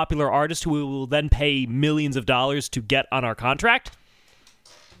is a popular artist who we will then pay millions of dollars to get on our contract?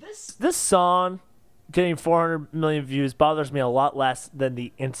 This song getting 400 million views bothers me a lot less than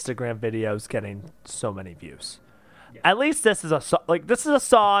the Instagram videos getting so many views. Yeah. At least this is a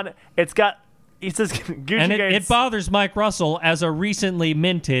song. It's got. He says Gucci and Gang. It bothers Mike Russell as a recently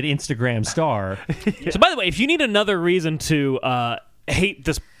minted Instagram star. Yeah. So, by the way, if you need another reason to hate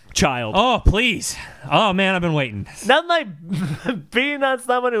this child, oh please, oh man, I've been waiting. Nothing like being on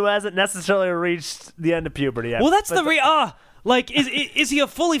someone who hasn't necessarily reached the end of puberty yet. Well, that's like, is he a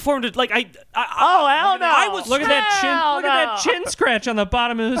fully formed, like, oh, hell no. Look at that chin scratch on the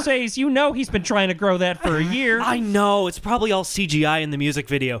bottom of his face. You know he's been trying to grow that for a year. I know, it's probably all CGI in the music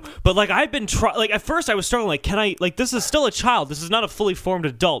video, but, like, I've been at first I was struggling, like, this is still a child, this is not a fully formed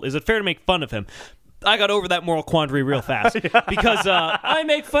adult, is it fair to make fun of him? I got over that moral quandary real fast, because, I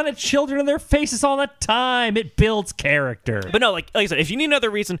make fun of children and their faces all the time. It builds character. But no, like I said, if you need another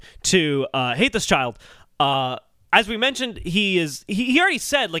reason to hate this child, as we mentioned, he already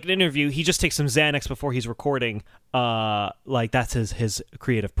said, like, in an interview, he just takes some Xanax before he's recording. Like, that's his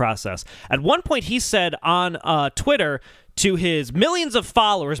creative process. At one point, he said on Twitter to his millions of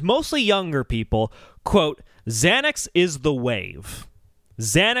followers, mostly younger people, quote, "Xanax is the wave."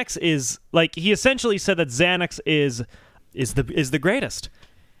 Xanax is, like, he essentially said that Xanax is the greatest.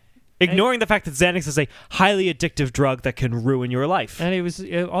 Ignoring the fact that Xanax is a highly addictive drug that can ruin your life. And he was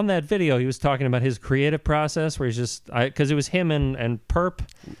on that video. He was talking about his creative process, where he's just because it was him and Perp,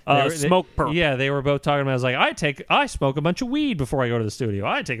 Smoke Perp. Yeah, they were both talking about. I was like, I smoke a bunch of weed before I go to the studio.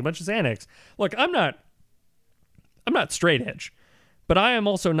 I take a bunch of Xanax. Look, I'm not straight edge, but I am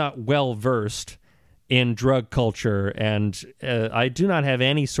also not well versed in drug culture, and I do not have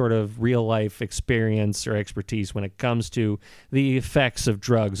any sort of real-life experience or expertise when it comes to the effects of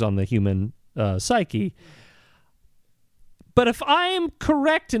drugs on the human psyche. But if I am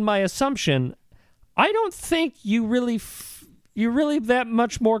correct in my assumption, I don't think you're really that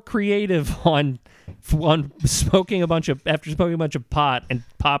much more creative on smoking a bunch of pot and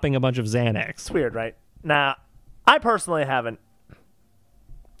popping a bunch of Xanax. It's weird, right? Now, I personally haven't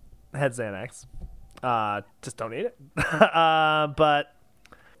had Xanax. Just don't eat it. But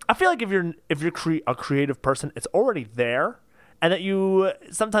I feel like if you're a creative person, it's already there, and that you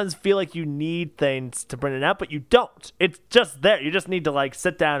sometimes feel like you need things to bring it out, but you don't. It's just there. You just need to, like,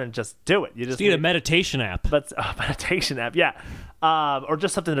 sit down and just do it. You just need a meditation app. But a meditation app, yeah. or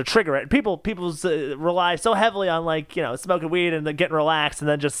just something to trigger it. People rely so heavily on like smoking weed and then getting relaxed and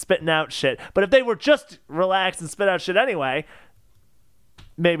then just spitting out shit. But if they were just relaxed and spit out shit anyway,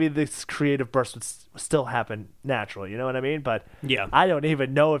 maybe this creative burst would still happen naturally. You know what I mean? But yeah, I don't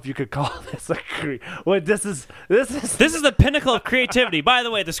even know if you could call this a this is the pinnacle of creativity. By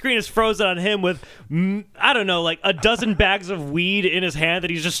the way, the screen is frozen on him with I don't know, like a dozen bags of weed in his hand that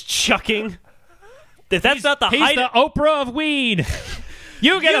he's just chucking. If that's not the he's height, the Oprah of weed.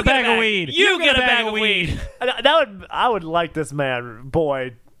 You get a bag of weed. You get a bag of weed. I would like this man,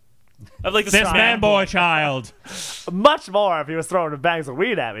 boy. I'd like this man, boy, child. Much more if he was throwing bags of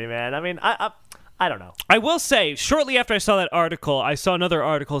weed at me, man. I mean, I don't know. I will say, shortly after I saw that article, I saw another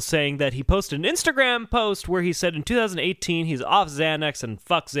article saying that he posted an Instagram post where he said in 2018 he's off Xanax and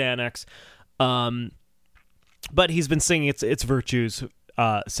fuck Xanax, but he's been singing its virtues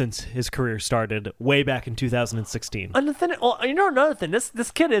since his career started way back in 2016. And the thing, another thing,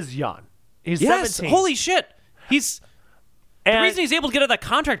 this kid is young. He's 17. Holy shit. The reason he's able to get out of that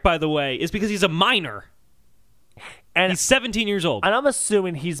contract, by the way, is because he's a minor. And he's 17 years old. And I'm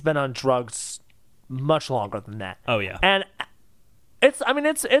assuming he's been on drugs much longer than that. Oh, yeah. And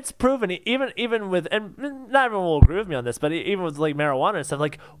it's proven, even with, and not everyone will agree with me on this, but even with like marijuana and stuff,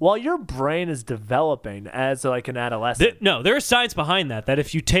 like while your brain is developing as like an adolescent. There is science behind that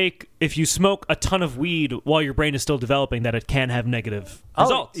if you smoke a ton of weed while your brain is still developing, that it can have negative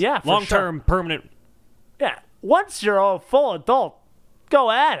results. Yeah, long-term, permanent. Yeah. Once you're a full adult,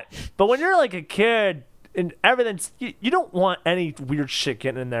 go at it. But when you're like a kid and everything's, you don't want any weird shit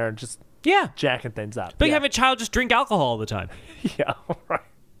getting in there and just jacking things up. But you have a child just drink alcohol all the time. Yeah, right.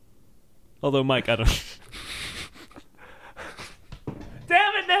 Although, Mike, I don't.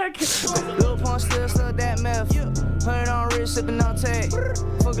 Damn it, Nick! Little punk still stuck that meth. 100 on wrist, sipping on tag.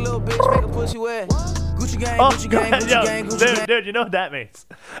 Fuck a little bitch, make a pussy wet. Gucci gang, Gucci gang, Gucci gang, Gucci gang. Dude, you know what that means.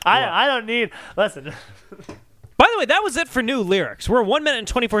 I don't need. Listen. By the way, that was it for new lyrics. We're 1 minute and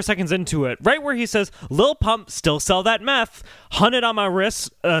 24 seconds into it, right where he says, Lil Pump, still sell that meth, 100 on my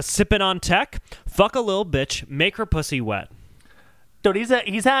wrist, sipping on tech, fuck a little bitch, make her pussy wet. Dude,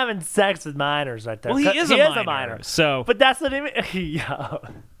 he's having sex with minors right there. Well, he is a minor. So, but that's what he mean.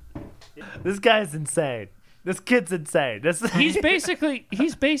 This guy's insane. This kid's insane. He's basically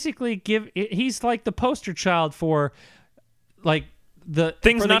he's like the poster child for like the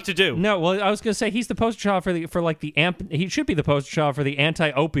things not to do. No, well, I was going to say he's the poster child he should be the poster child for the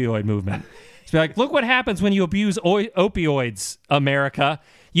anti-opioid movement. It's like, look what happens when you abuse opioids, America.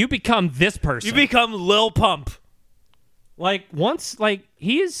 You become this person. You become Lil Pump. Like once, like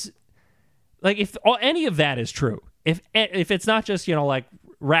he's like if any of that is true, if it's not just like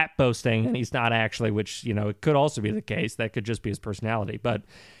rap boasting and he's not actually, which it could also be the case, that could just be his personality. But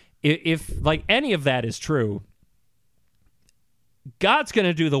if like any of that is true, God's going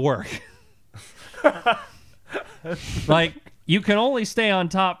to do the work. Like, you can only stay on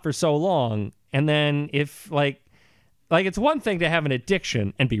top for so long. And then if, like it's one thing to have an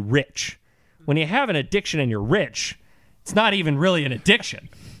addiction and be rich. When you have an addiction and you're rich, it's not even really an addiction.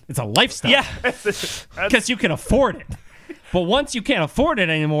 It's a lifestyle. Yeah. Because you can afford it. But once you can't afford it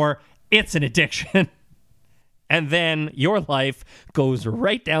anymore, it's an addiction. And then your life goes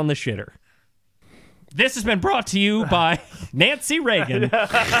right down the shitter. This has been brought to you by Nancy Reagan.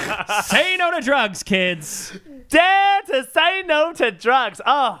 Say no to drugs, kids. Dare to say no to drugs.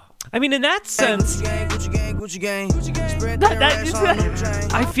 Oh. I mean, in that sense,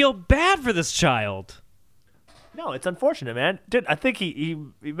 I feel bad for this child. No, it's unfortunate, man. Dude, I think he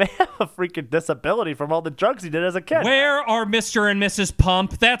may have a freaking disability from all the drugs he did as a kid. Where are Mr. and Mrs.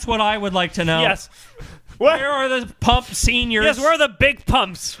 Pump? That's what I would like to know. Yes. Where are the Pump seniors? Yes, where are the big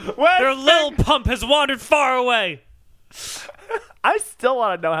pumps? Their little pump has wandered far away. I still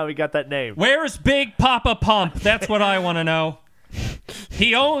want to know how he got that name. Where's Big Papa Pump? That's what I want to know.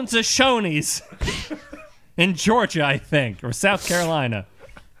 He owns a Shoney's in Georgia, I think, or South Carolina.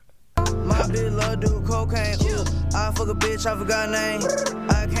 My bitch love do cocaine. I fuck a bitch, I forgot name.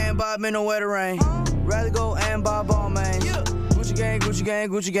 I can't buy me no wetter rain. Rather go and buy ball, man. Gucci gang, Gucci gang,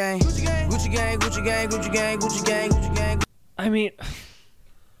 Gucci gang. Gucci gang, Gucci gang, Gucci gang, Gucci gang, Gucci gang. I mean,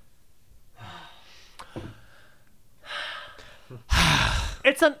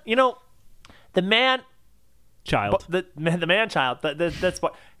 it's the man child. The man child. That's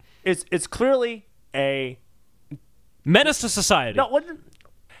what. It's clearly a menace to society. No,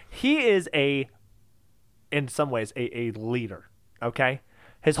 he is in some ways a leader. Okay,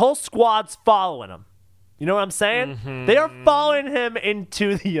 his whole squad's following him. You know what I'm saying? Mm-hmm. They are following him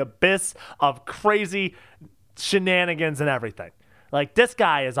into the abyss of crazy shenanigans and everything. Like, this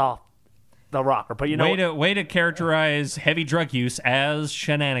guy is all the rocker. But you know, way to characterize heavy drug use as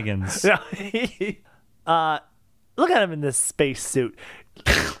shenanigans. Yeah. Look at him in this spacesuit.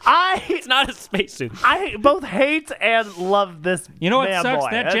 It's not a spacesuit. I both hate and love this. You know what man sucks?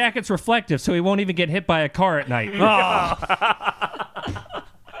 boy. That jacket's reflective, so he won't even get hit by a car at night.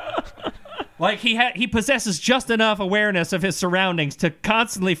 Like he possesses just enough awareness of his surroundings to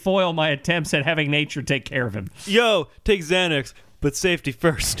constantly foil my attempts at having nature take care of him. Yo, take Xanax, but safety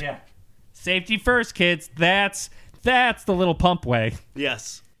first. Yeah. Safety first, kids. That's the little pump way.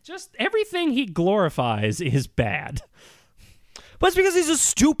 Yes. Just everything he glorifies is bad. But it's because he's a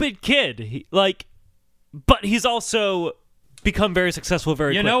stupid kid. But he's also become very successful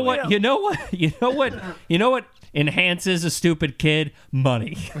very quickly. You know what enhances a stupid kid?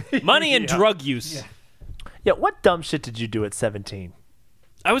 Money. Money and drug use. Yeah, what dumb shit did you do at 17?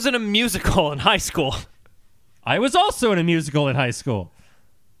 I was in a musical in high school. I was also in a musical in high school.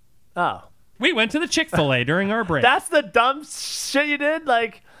 Oh. We went to the Chick-fil-A during our break. That's the dumb shit you did?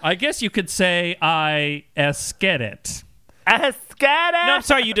 I guess you could say I ESKETIT. ESKETIT? No, I'm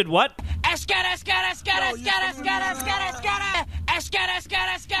sorry, you did what? You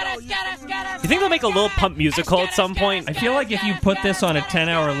think they'll make a Lil Pump musical at some point? I feel like if you put this on a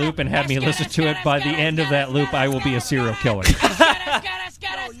 10-hour loop and have me listen to it, by the end of that loop, I will be a serial killer.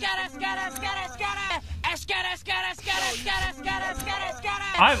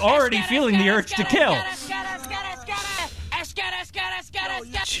 I'm already feeling the urge to kill.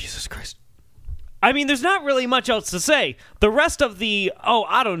 Jesus Christ. I mean, there's not really much else to say. The rest of the,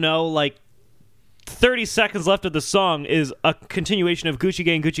 30 seconds left of the song is a continuation of Gucci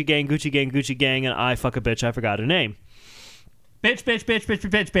Gang, Gucci Gang, Gucci Gang, Gucci Gang, and I fuck a bitch, I forgot her name. Bitch, bitch, bitch, bitch,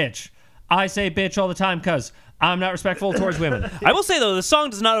 bitch, bitch. I say bitch all the time because I'm not respectful towards women. I will say, though, the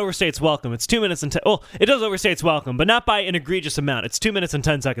song does not overstay its welcome. It's 2 minutes and 10... Well, it does overstay its welcome, but not by an egregious amount. It's 2 minutes and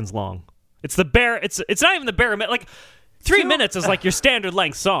 10 seconds long. It's the bare... It's not even the bare... 3 minutes is like your standard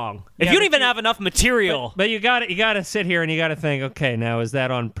length song. If you don't even have enough material. But you gotta sit here and you gotta think, okay, now is that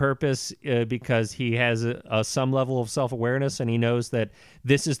on purpose because he has some level of self-awareness and he knows that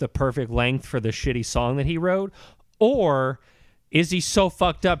this is the perfect length for the shitty song that he wrote? Or is he so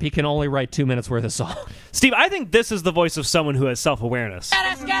fucked up he can only write 2 minutes worth of song? Steve, I think this is the voice of someone who has self-awareness.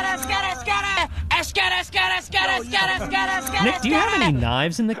 Nick, do you have any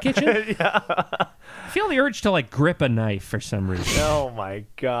knives in the kitchen? Yeah. I feel the urge to grip a knife for some reason. Oh my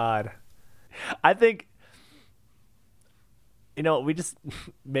God. I think, we just,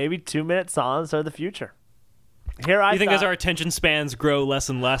 maybe 2 minute songs are the future. You think as our attention spans grow less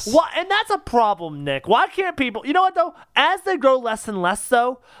and less? Well, and that's a problem, Nick. Why can't people, you know what though? As they grow less and less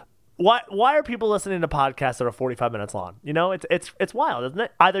though, why are people listening to podcasts that are 45 minutes long? It's wild, isn't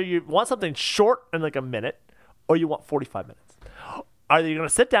it? Either you want something short in a minute, or you want 45 minutes. Either you're going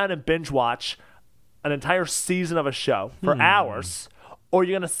to sit down and binge watch an entire season of a show for hours, or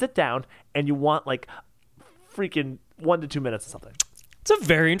you're going to sit down and you want freaking 1 to 2 minutes of something. It's a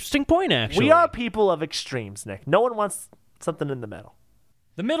very interesting point, actually. We are people of extremes, Nick. No one wants something in the middle.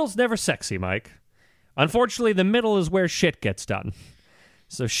 The middle's never sexy, Mike. Unfortunately, the middle is where shit gets done.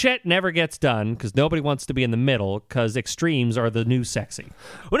 So shit never gets done because nobody wants to be in the middle because extremes are the new sexy.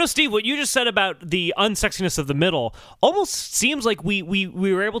 Well, no, Steve, what you just said about the unsexiness of the middle almost seems like we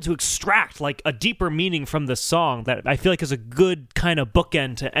were able to extract a deeper meaning from this song that I feel like is a good kind of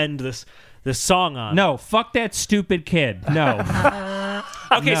bookend to end this song on. No, fuck that stupid kid. No.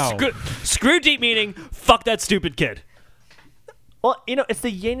 Okay, no. Screw deep meaning, fuck that stupid kid. Well, it's the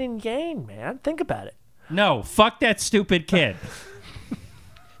yin and yang, man. Think about it. No, fuck that stupid kid.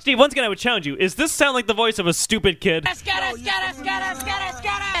 Steve, once again, I would challenge you. Does this sound like the voice of a stupid kid? Have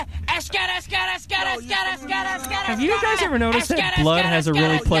you guys ever noticed that blood has a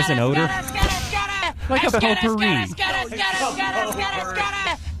really pleasant odor? Like a potpourri.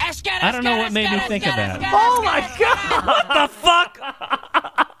 I don't know what made me think of that. Oh my God! What the fuck?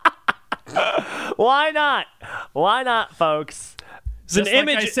 Why not? Why not, folks? It's an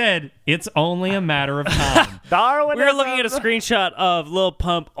image. Like I said, it's only a matter of time. Darwin. We're looking at a screenshot of Lil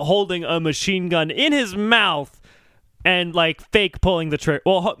Pump holding a machine gun in his mouth and fake pulling the trigger.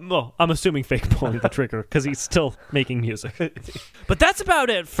 Well, I'm assuming fake pulling the trigger because he's still making music. But that's about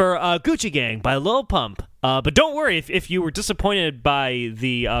it for Gucci Gang by Lil Pump. But don't worry, if you were disappointed by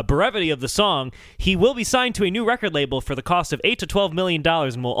the brevity of the song, he will be signed to a new record label for the cost of $8 to $12 million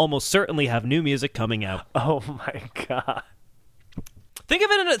and will almost certainly have new music coming out. Oh my God. Think of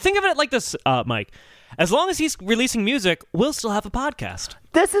it like this, Mike. As long as he's releasing music, we'll still have a podcast.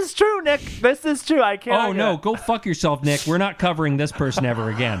 This is true, Nick. This is true. I can't. Oh, no. Go fuck yourself, Nick. We're not covering this person ever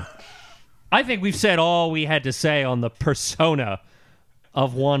again. I think we've said all we had to say on the persona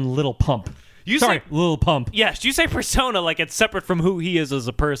of one Little Pump. Sorry, Lil Pump. Yes, you say persona like it's separate from who he is as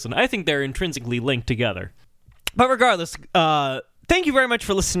a person. I think they're intrinsically linked together. But regardless, thank you very much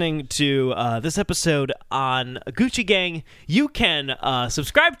for listening to this episode on Gucci Gang. You can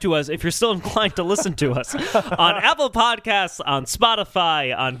subscribe to us if you're still inclined to listen to us on Apple Podcasts, on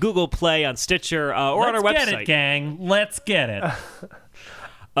Spotify, on Google Play, on Stitcher, or on our website. Let's get it, gang. Let's get it.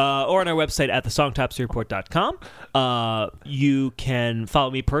 Or on our website at thesongtopsreport.com. You can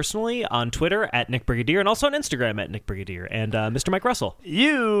follow me personally on Twitter at Nick Brigadier and also on Instagram at Nick Brigadier and Mr. Mike Russell.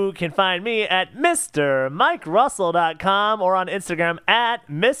 You can find me at MrMikeRussell.com or on Instagram at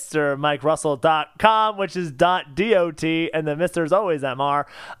MrMikeRussell.com, which is .dot, and the Mr. is always MR.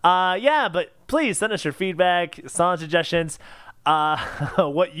 But please send us your feedback, song suggestions,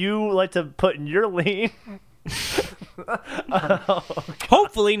 what you like to put in your lean.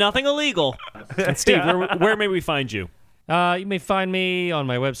 Hopefully nothing illegal. And Steve, where may we find you? You may find me on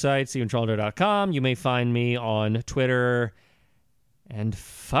my website, StevenTrolder.com. You may find me on Twitter and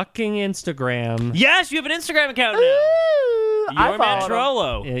fucking Instagram. Yes, you have an Instagram account now. Your Man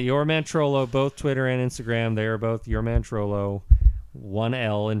Trollo. Yeah, Your Man Trollo, both Twitter and Instagram. They are both Your Man Trollo. 1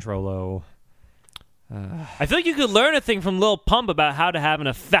 L in Trollo. I feel like you could learn a thing from Lil Pump about how to have an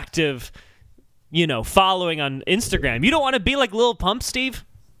effective, following on Instagram. You don't want to be like Lil Pump, Steve?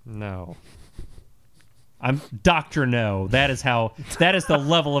 No. I'm Dr. No. That is the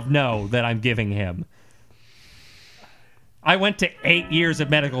level of no that I'm giving him. I went to 8 years of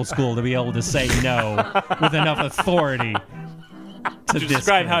medical school to be able to say no with enough authority to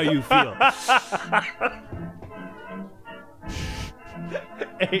describe how you feel.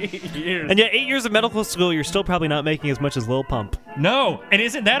 8 years. And yet 8 years of medical school, you're still probably not making as much as Lil Pump. No, and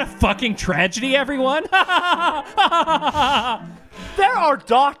isn't that a fucking tragedy, everyone? There are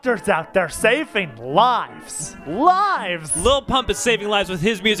doctors out there saving lives. Lives! Lil Pump is saving lives with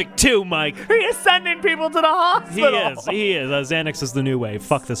his music too, Mike. He is sending people to the hospital. He is. Xanax is the new wave.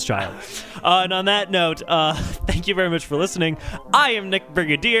 Fuck this child. And on that note, thank you very much for listening. I am Nick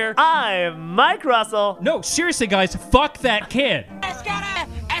Brigadier. I'm Mike Russell. No, seriously, guys, fuck that kid.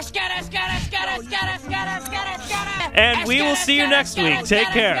 And we will see you next week. Take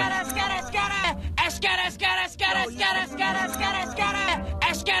care. Escada,